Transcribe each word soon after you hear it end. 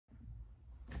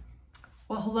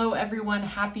Well, hello everyone.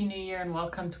 Happy New Year and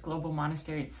welcome to Global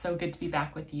Monastery. It's so good to be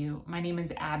back with you. My name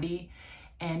is Abby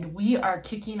and we are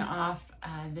kicking off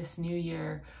this new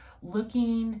year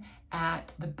looking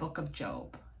at the book of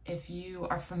Job. If you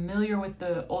are familiar with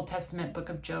the Old Testament book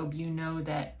of Job, you know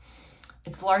that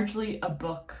it's largely a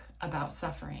book about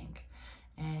suffering.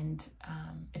 And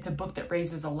it's a book that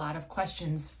raises a lot of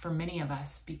questions for many of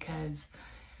us because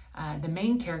the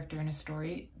main character in the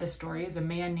story is a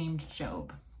man named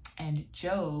Job. And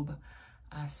Job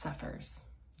suffers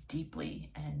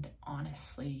deeply and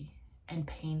honestly and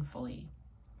painfully.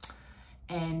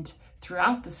 And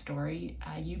throughout the story,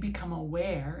 you become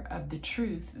aware of the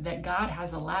truth that God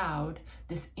has allowed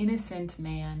this innocent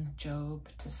man, Job,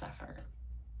 to suffer.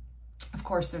 Of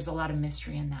course, there's a lot of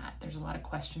mystery in that. There's a lot of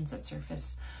questions that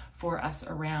surface for us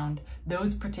around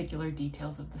those particular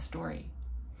details of the story.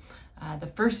 The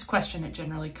first question that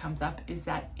generally comes up is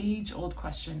that age-old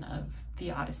question of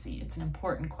theodicy. It's an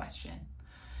important question.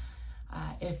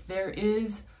 If there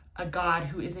is a God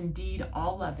who is indeed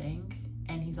all-loving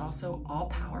and he's also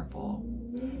all-powerful,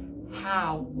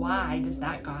 why does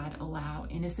that God allow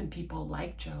innocent people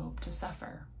like Job to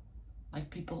suffer? Like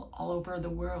people all over the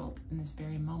world in this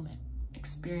very moment,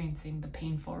 experiencing the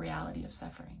painful reality of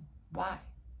suffering. Why?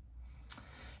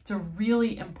 It's a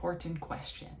really important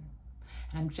question.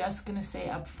 And I'm just going to say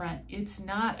up front, it's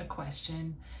not a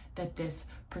question that this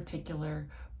particular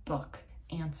book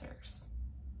answers.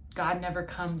 God never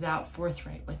comes out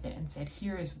forthright with it and said,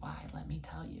 here is why, let me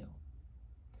tell you.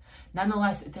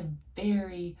 Nonetheless, it's a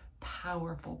very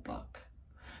powerful book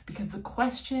because the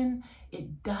question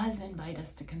it does invite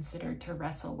us to consider, to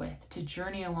wrestle with, to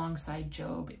journey alongside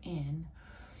Job in,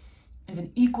 is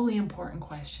an equally important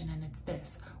question, and it's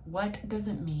this: what does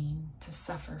it mean to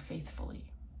suffer faithfully?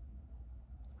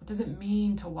 What does it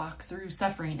mean to walk through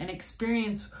suffering, an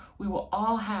experience we will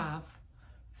all have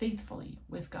faithfully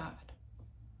with God?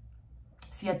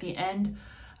 See, at the end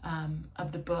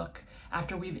of the book,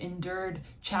 after we've endured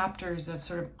chapters of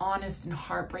sort of honest and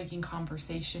heartbreaking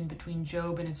conversation between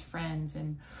Job and his friends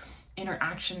and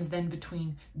interactions then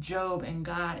between Job and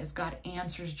God as God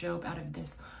answers Job out of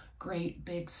this great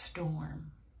big storm,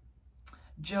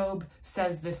 Job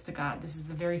says this to God. This is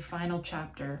the very final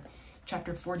chapter.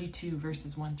 Chapter 42,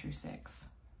 verses 1 through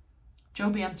 6.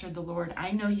 Job answered the Lord,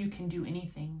 I know you can do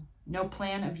anything. No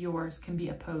plan of yours can be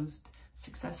opposed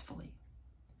successfully.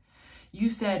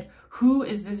 You said, who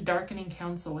is this darkening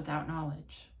counsel without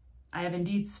knowledge? I have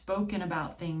indeed spoken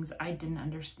about things I didn't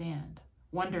understand,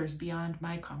 wonders beyond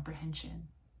my comprehension.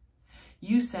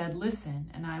 You said, listen,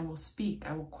 and I will speak.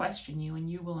 I will question you, and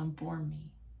you will inform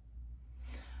me.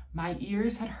 My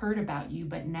ears had heard about you,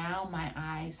 but now my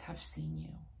eyes have seen you.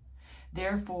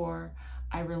 Therefore,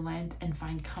 I relent and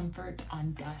find comfort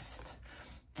on dust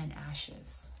and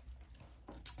ashes.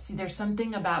 See, there's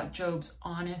something about Job's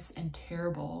honest and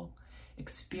terrible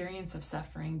experience of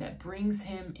suffering that brings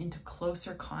him into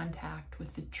closer contact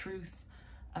with the truth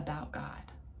about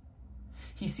God.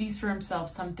 He sees for himself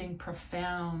something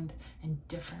profound and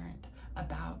different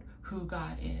about who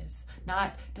God is,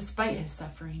 not despite his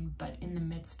suffering, but in the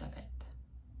midst of it.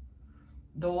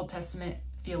 The Old Testament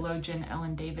theologian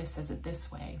Ellen Davis says it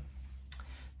this way.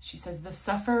 She says, the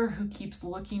sufferer who keeps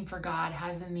looking for God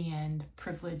has in the end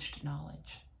privileged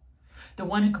knowledge. The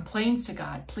one who complains to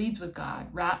God, pleads with God,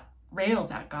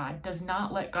 rails at God, does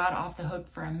not let God off the hook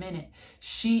for a minute.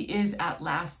 She is at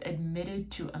last admitted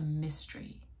to a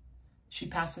mystery. She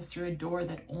passes through a door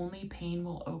that only pain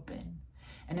will open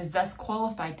and is thus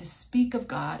qualified to speak of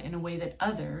God in a way that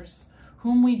others,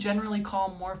 whom we generally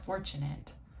call more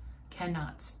fortunate,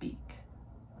 cannot speak.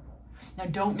 Now,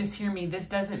 don't mishear me. This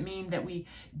doesn't mean that we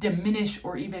diminish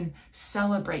or even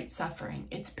celebrate suffering.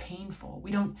 It's painful.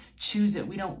 We don't choose it.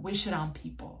 We don't wish it on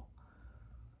people.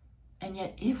 And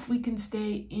yet, if we can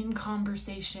stay in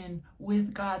conversation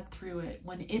with God through it,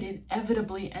 when it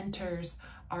inevitably enters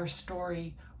our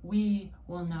story, we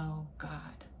will know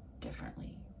God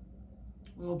differently.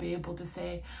 We will be able to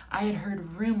say, I had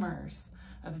heard rumors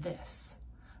of this,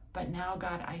 but now,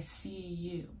 God, I see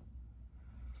you.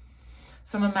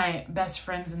 Some of my best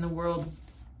friends in the world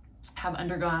have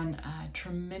undergone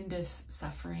tremendous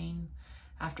suffering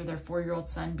after their 4-year-old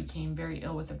son became very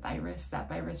ill with a virus. That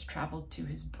virus traveled to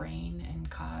his brain and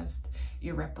caused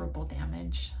irreparable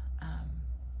damage.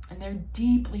 And they're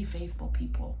deeply faithful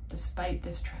people despite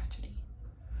this tragedy.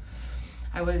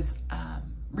 I was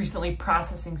recently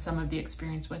processing some of the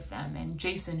experience with them, and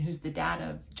Jason, who's the dad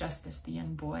of Justice, the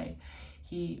young boy,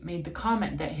 he made the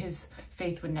comment that his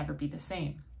faith would never be the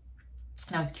same.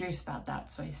 And I was curious about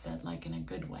that, so I said, like, in a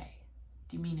good way.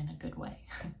 Do you mean in a good way?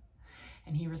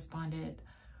 And he responded,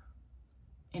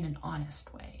 in an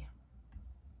honest way.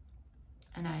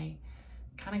 And I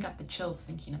kind of got the chills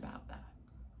thinking about that.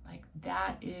 Like,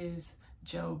 that is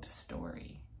Job's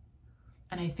story.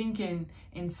 And I think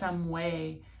in some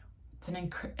way, it's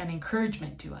an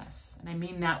encouragement to us. And I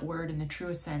mean that word in the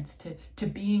truest sense. To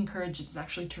be encouraged is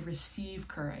actually to receive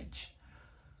courage.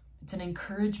 It's an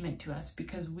encouragement to us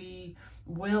because we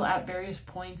will, at various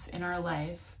points in our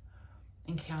life,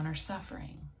 encounter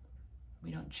suffering.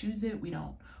 We don't choose it. We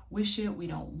don't wish it. We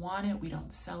don't want it. We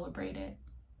don't celebrate it.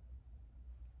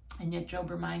 And yet Job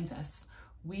reminds us,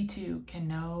 we too can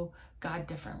know God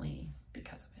differently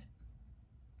because of it.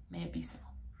 May it be so.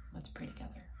 Let's pray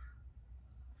together.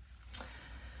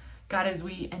 God, as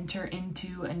we enter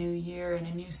into a new year and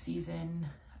a new season,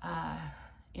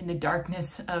 in the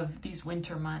darkness of these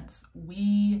winter months,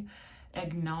 we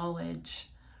acknowledge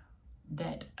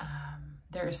that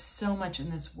there is so much in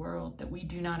this world that we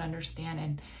do not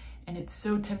understand. And it's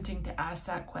so tempting to ask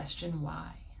that question,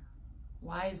 why?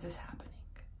 Why is this happening?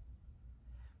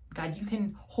 God, you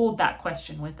can hold that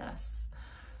question with us.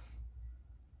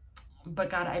 But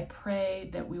God, I pray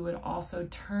that we would also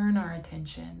turn our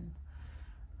attention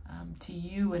to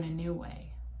you in a new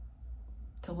way,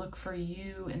 to look for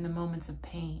you in the moments of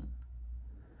pain,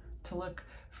 to look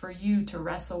for you, to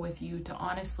wrestle with you, to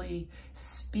honestly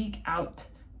speak out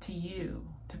to you,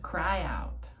 to cry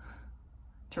out,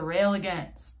 to rail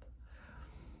against.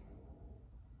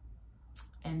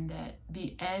 And that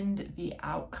the end, the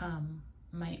outcome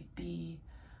might be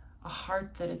a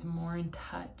heart that is more in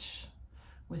touch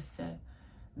with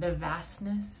the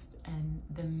vastness and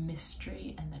the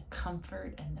mystery and the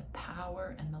comfort and the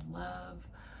power and the love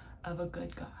of a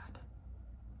good God.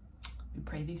 We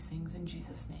pray these things in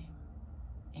Jesus' name.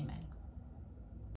 Amen.